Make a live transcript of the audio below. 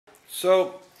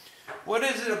So, what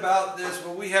is it about this?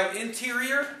 Well, we have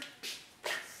interior,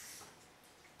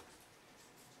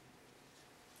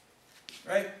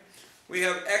 right? We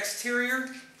have exterior,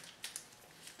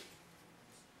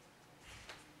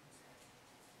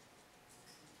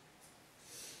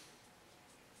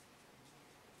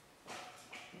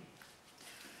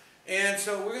 and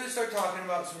so we're going to start talking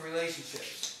about some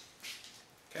relationships,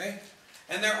 okay?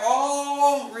 And they're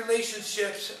all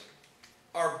relationships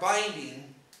are binding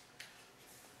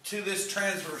to this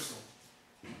transversal.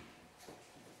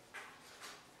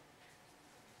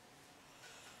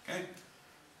 Okay?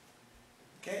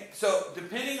 Okay, so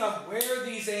depending on where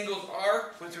these angles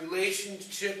are with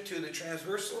relationship to the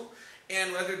transversal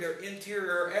and whether they're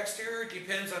interior or exterior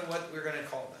depends on what we're going to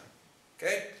call them.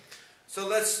 Okay? So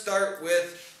let's start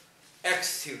with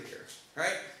exterior,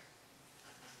 right?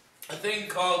 A thing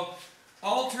called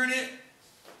alternate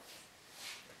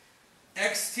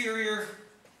exterior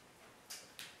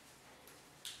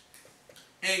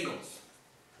angles.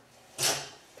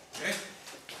 Okay?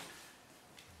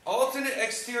 Alternate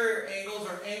exterior angles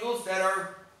are angles that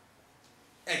are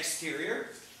exterior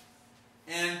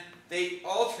and they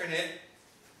alternate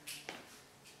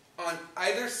on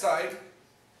either side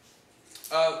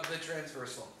of the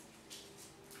transversal.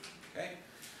 Okay?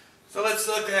 So let's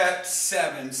look at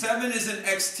 7. 7 is an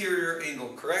exterior angle,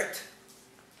 correct?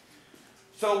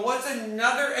 So what's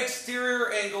another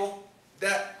exterior angle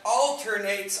that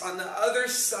alternates on the other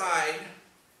side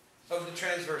of the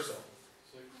transversal?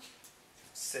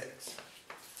 6.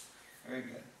 Very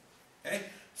good. Okay?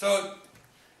 So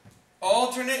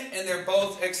alternate and they're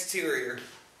both exterior. Does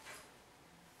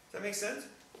that make sense?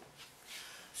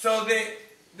 So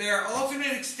their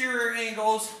alternate exterior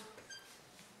angles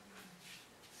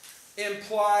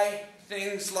imply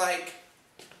things like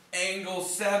angle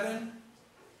 7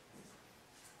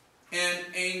 and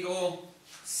angle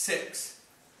 6.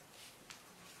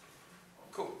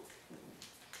 Cool.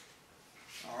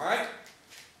 All right.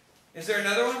 Is there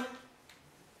another one?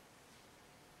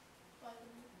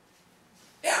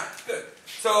 Yeah, good.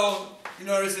 So you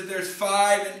notice that there's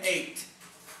 5 and 8,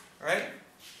 right?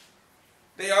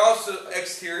 They are also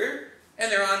exterior,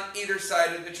 and they're on either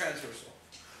side of the transversal.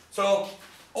 So,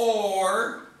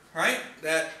 or, right,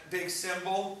 that big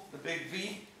symbol, the big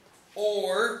V,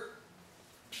 or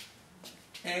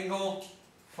angle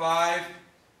 5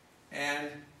 and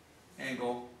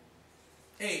angle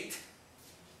 8.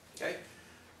 Okay?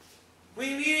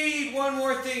 We need one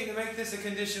more thing to make this a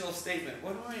conditional statement.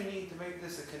 What do I need to make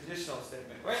this a conditional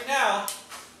statement? Right now,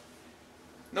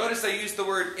 notice I used the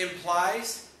word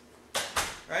implies,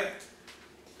 right?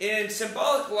 In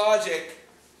symbolic logic,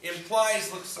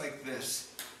 implies looks like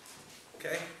this.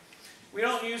 Okay? We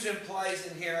don't use implies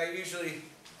in here. I usually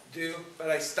do, but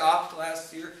I stopped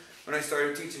last year when I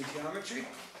started teaching geometry.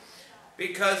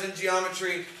 Because in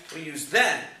geometry, we use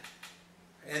then.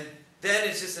 And then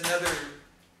is just another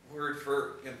word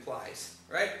for implies,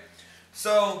 right?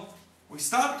 So we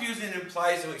stopped using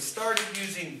implies and we started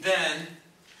using then.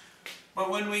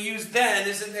 But when we use then,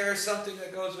 isn't there something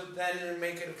that goes with then and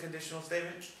make it a conditional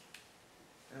statement?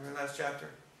 Remember last chapter?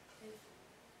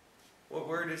 What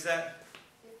word is that?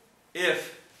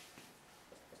 If.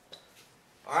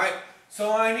 Alright,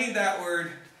 so I need that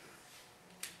word.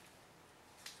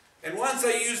 And once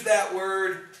I use that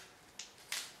word,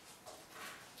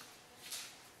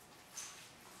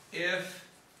 if,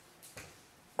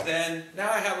 then now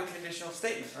I have a conditional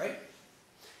statement, right?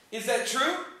 Is that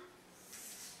true?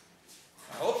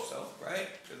 I hope so, right?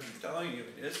 Because I'm telling you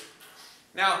it is.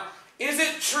 Now, is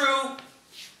it true?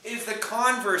 Is the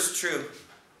converse true?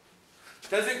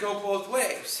 Does it go both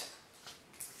ways?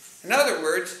 In other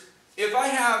words, if I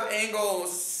have angle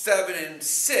 7 and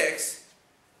 6,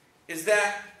 is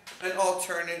that an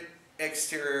alternate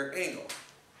exterior angle?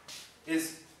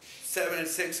 Is 7 and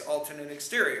 6 alternate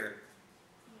exterior?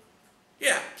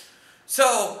 Yeah.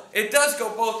 So it does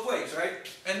go both ways, right?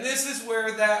 And this is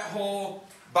where that whole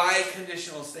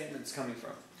biconditional statement is coming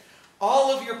from.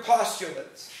 All of your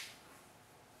postulates,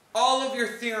 all of your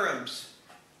theorems,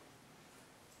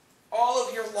 all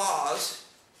of your laws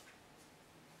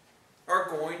are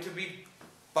going to be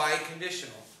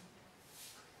biconditional.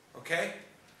 Okay?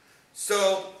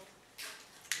 So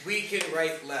we can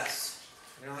write less.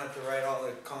 We don't have to write all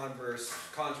the converse,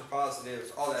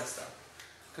 contrapositives, all that stuff.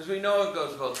 Because we know it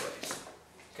goes both ways.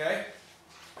 Okay?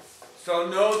 So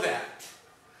know that.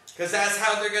 Because that's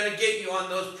how they're going to get you on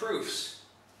those proofs.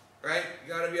 Right?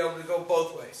 You got to be able to go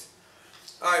both ways.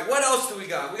 Alright, what else do we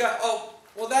got? We got, oh,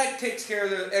 well that takes care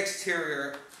of the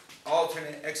exterior,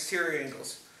 alternate exterior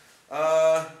angles.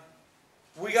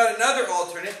 We got another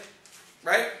alternate,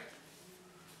 right?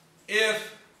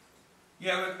 If You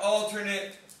have an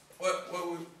alternate, what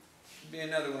would be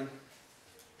another one?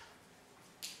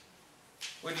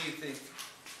 What do you think?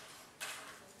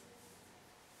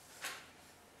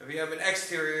 If you have an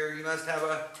exterior, you must have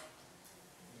a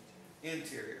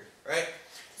interior, right?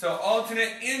 So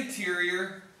alternate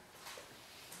interior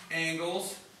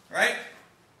angles, right,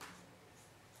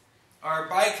 are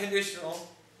biconditional.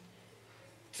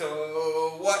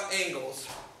 So what angles?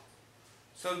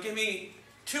 So give me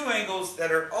two angles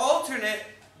that are alternate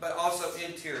but also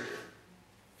interior.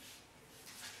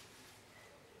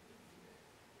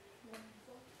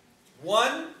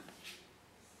 1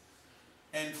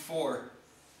 and 4.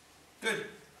 Good.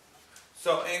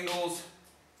 So angles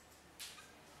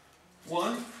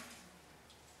 1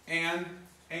 and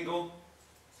angle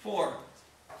 4.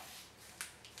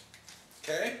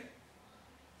 Okay?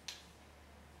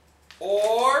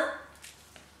 Or,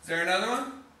 is there another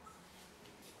one?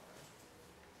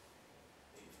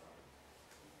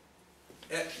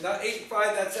 Yeah, not 8,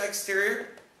 5, that's exterior.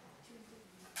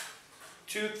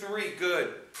 2, 3,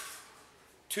 good.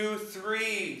 2,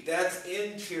 3, that's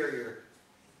interior.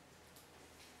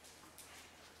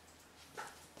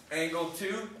 Angle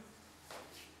 2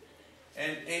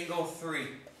 and angle 3.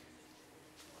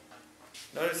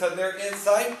 Notice how they're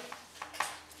inside?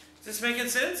 Is this making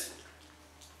sense?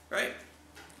 Right?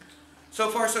 So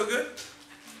far so good?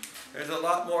 There's a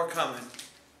lot more coming.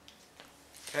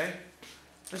 Okay?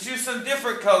 Let's use some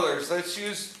different colors. Let's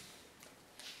use...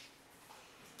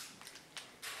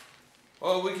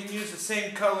 Well, we can use the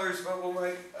same colors, but we'll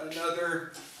make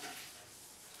another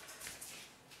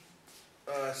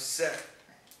set.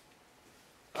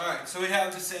 Alright, so we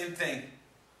have the same thing.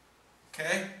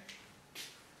 Okay?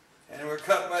 And we're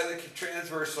cut by the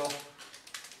transversal.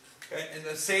 Okay? And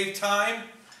to save time,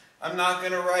 I'm not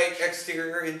going to write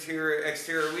exterior, interior,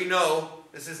 exterior. We know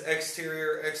this is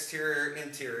exterior, exterior,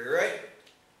 interior, right?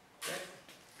 Okay?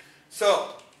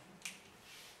 So,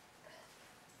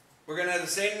 we're going to have the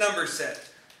same number set.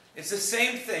 It's the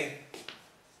same thing.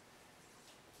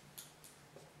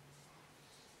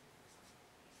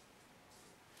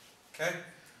 Okay?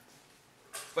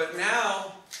 But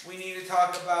now, we need to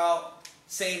talk about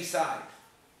same side.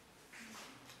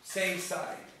 Same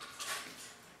side.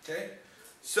 Okay?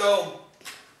 So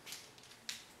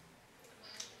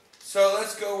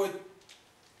let's go with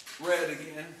red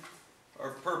again.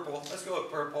 Or purple. Let's go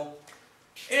with purple.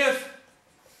 If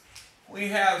we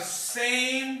have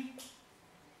same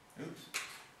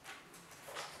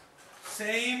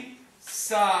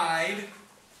side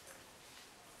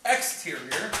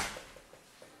exterior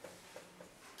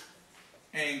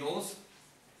angles,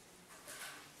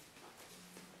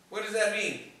 what does that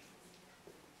mean?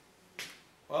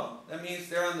 Well, that means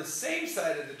they're on the same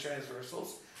side of the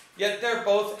transversals, yet they're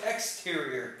both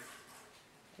exterior.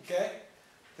 Okay?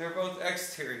 They're both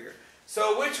exterior.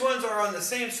 So which ones are on the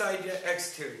same side yet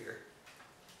exterior?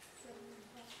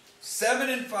 7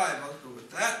 and 5. I'll go with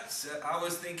that. I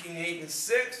was thinking 8 and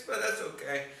 6, but that's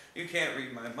okay. You can't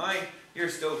read my mind. You're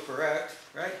still correct,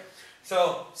 right?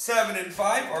 So 7 and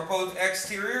 5 are both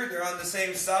exterior. They're on the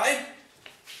same side.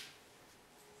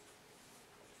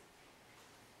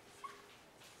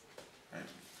 Right.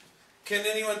 Can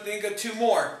anyone think of 2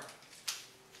 more?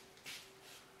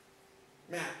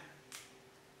 Matt.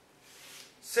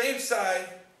 Same side,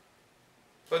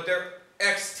 but they're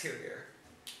exterior.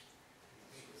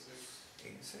 8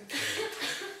 and 6.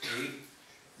 8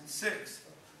 and 6.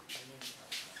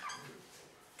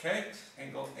 Okay,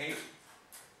 angle 8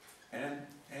 and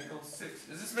angle 6.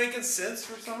 Is this making sense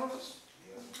for some of us?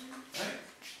 Right?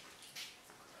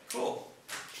 Cool.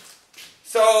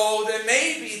 So then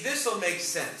maybe this will make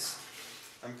sense.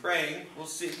 I'm praying. We'll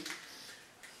see.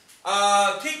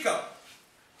 Teacup.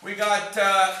 We got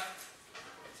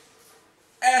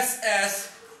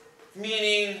SS,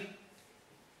 meaning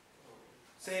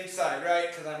same side, right?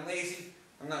 Because I'm lazy.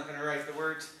 I'm not going to write the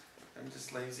words. I'm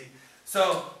just lazy.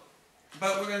 So,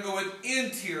 but we're going to go with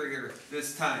interior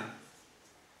this time.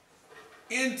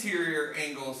 Interior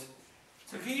angles.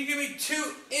 So can you give me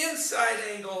 2 inside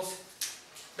angles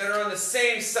that are on the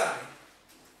same side?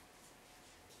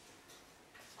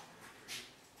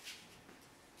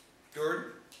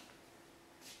 Jordan?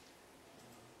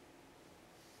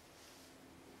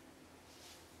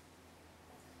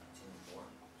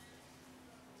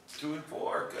 2 and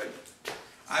 4, good.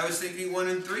 I was thinking 1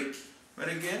 and 3, but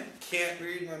again, can't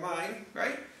read my mind,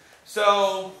 right?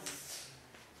 So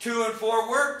 2 and 4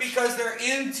 work because they're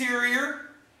interior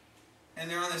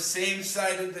and they're on the same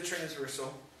side of the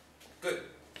transversal. Good.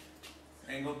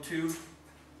 Angle 2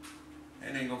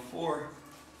 and angle 4.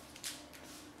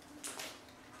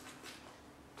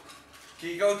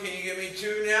 Kiko, can you give me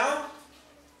 2 now?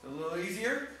 It's a little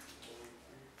easier.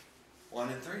 1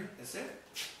 and 3. That's it.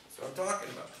 That's what I'm talking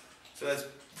about. So that's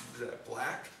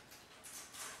black.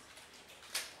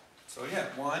 So yeah,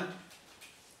 1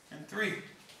 and 3.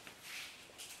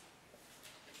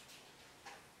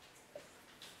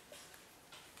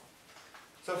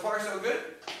 So far, so good?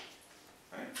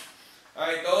 Right? All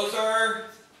right, those are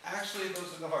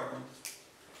the hard ones.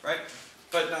 Right?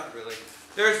 But not really.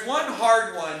 There's one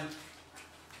hard one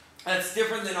that's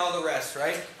different than all the rest,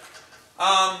 right?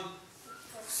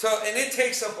 And it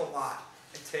takes up a lot.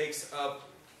 It takes up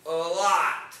a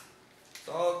lot. It's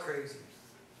all crazy.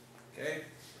 Okay?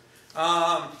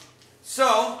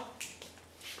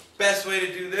 Best way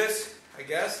to do this, I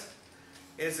guess,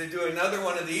 is to do another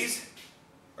one of these,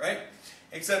 right?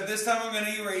 Except this time I'm going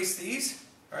to erase these,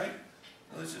 right?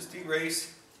 Let's just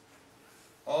erase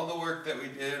all the work that we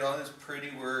did, all this pretty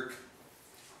work,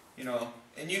 you know,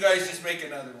 and you guys just make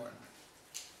another one.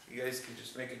 You guys can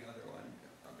just make another one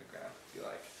on the graph if you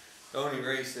like. Don't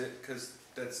erase it, because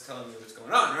that's telling you what's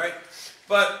going on, right?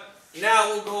 But now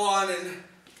we'll go on and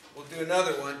we'll do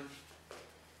another one.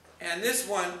 And this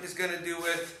one is going to do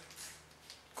with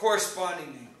corresponding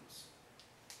angles.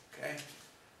 Okay?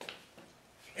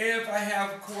 If I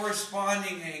have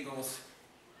corresponding angles,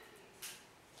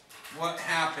 what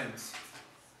happens?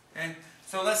 Okay?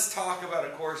 So let's talk about a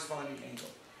corresponding angle.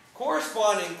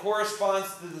 Corresponding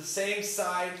corresponds to the same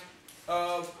side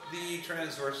of the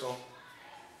transversal,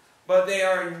 but they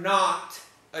are not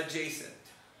adjacent.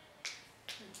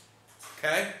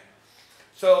 Okay?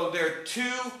 So there are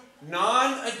two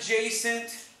non-adjacent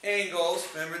angles.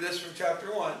 Remember this from chapter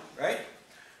 1, right?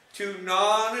 Two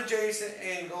non-adjacent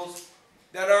angles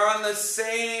that are on the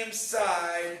same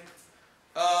side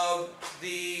of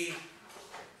the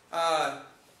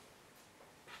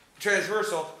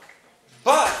transversal,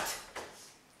 but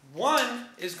one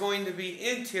is going to be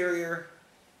interior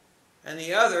and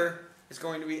the other is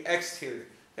going to be exterior.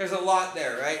 There's a lot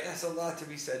there, right? That's a lot to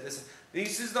be said. This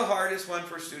is the hardest one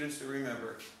for students to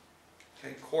remember.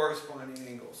 Okay, corresponding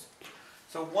angles.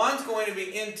 So one's going to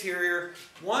be interior,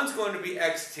 one's going to be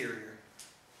exterior.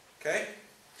 Okay?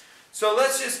 So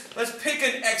let's pick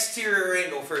an exterior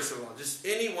angle first of all. Just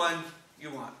any one you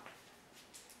want.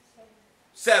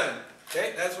 7.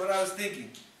 Okay, that's what I was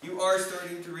thinking. You are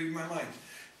starting to read my mind.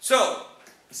 So,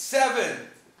 7.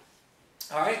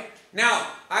 Alright? Now,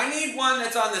 I need one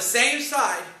that's on the same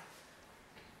side,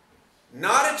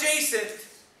 not adjacent,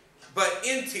 but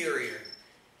interior.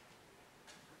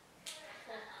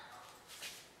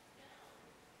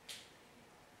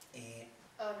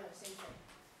 Oh, no, same side.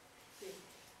 3.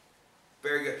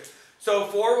 Very good. So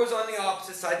 4 was on the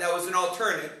opposite side. That was an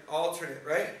alternate,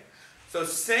 right? So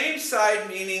same side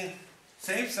meaning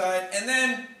same side, and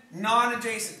then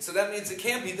non-adjacent. So that means it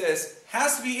can't be this.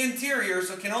 Has to be interior,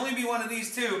 so it can only be one of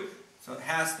these two. So it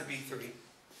has to be 3. Okay,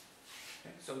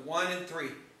 so 1 and 3.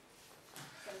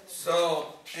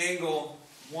 So angle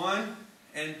 1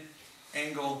 and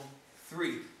angle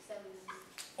 3. 7.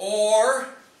 Or,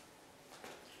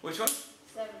 which one? 7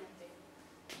 and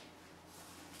 3.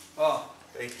 Oh,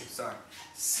 thank you, sorry.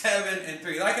 7 and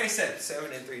 3. Like I said,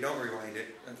 7 and 3. Don't rewind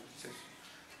it.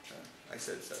 I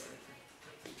said 7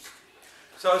 and 3.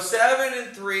 So 7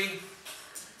 and 3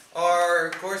 are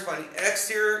corresponding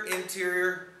exterior,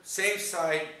 interior, same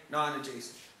side,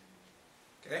 non-adjacent.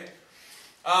 Okay?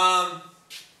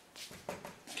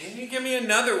 Can you give me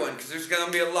another one? Because there's going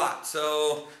to be a lot.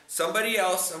 So somebody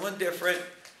else, someone different,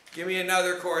 give me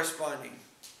another corresponding.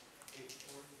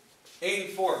 8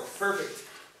 and 4. Perfect.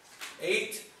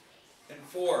 8 and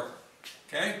 4.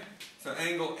 Okay? So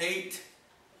angle 8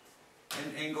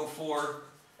 and angle 4.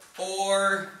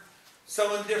 Or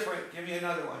someone different. Give me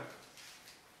another one.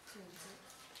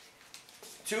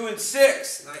 2 and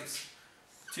 6. Nice.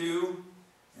 2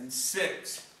 and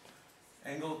 6.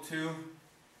 Angle 2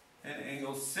 and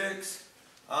angle 6.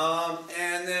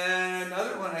 And then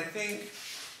another one, I think.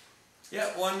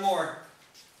 Yeah, one more.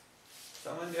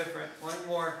 Someone different. One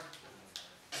more.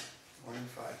 1 and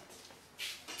 5.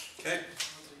 Okay.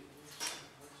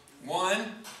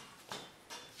 1.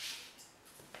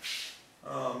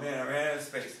 Oh man, I ran out of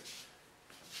space.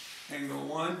 Angle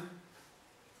 1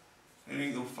 and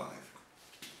angle 5.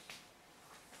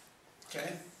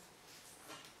 Okay?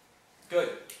 Good.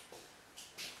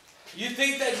 You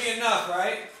think that'd be enough,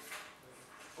 right?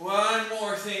 One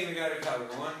more thing we got to cover.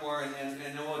 One more and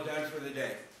then we're done for the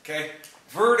day. Okay?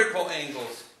 Vertical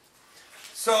angles.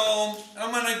 So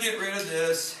I'm going to get rid of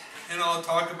this and I'll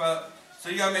talk about, so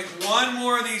you got to make one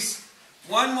more of these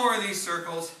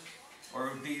circles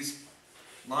or these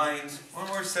lines, one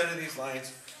more set of these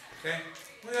lines. Okay?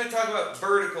 We're going to talk about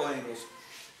vertical angles.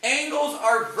 Angles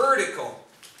are vertical.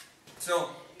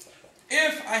 So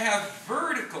if I have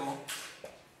vertical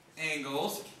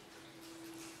angles,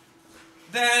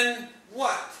 then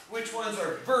what? Which ones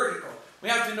are vertical? We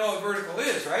have to know what vertical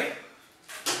is, right?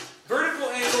 Vertical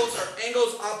angles are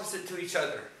angles opposite to each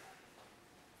other.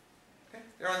 Okay?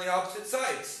 They're on the opposite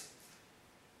sides.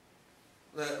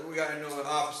 We got to know what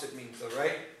opposite means, though,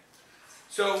 right?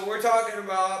 So when we're talking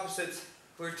about opposites,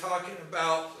 we're talking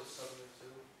about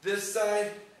this side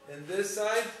and this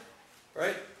side,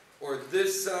 right? Or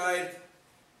this side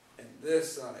and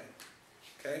this side.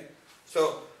 Okay?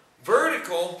 So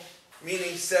vertical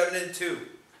meaning 7 and 2.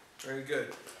 Very good.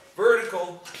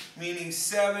 Vertical meaning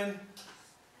 7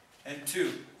 and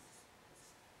 2.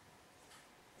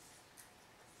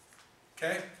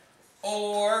 Okay?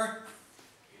 Or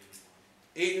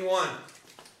 8 and 1.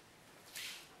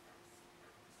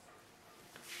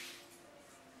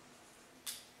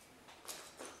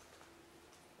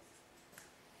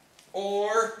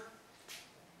 Or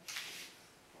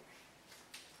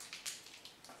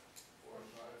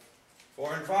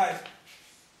 4 and 5.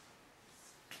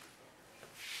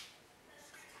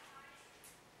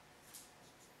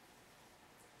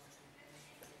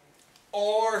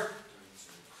 Or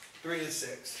 3 and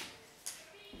 6.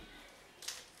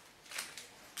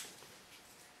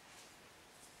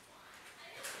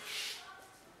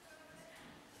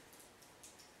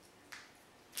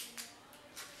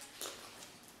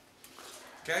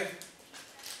 Okay?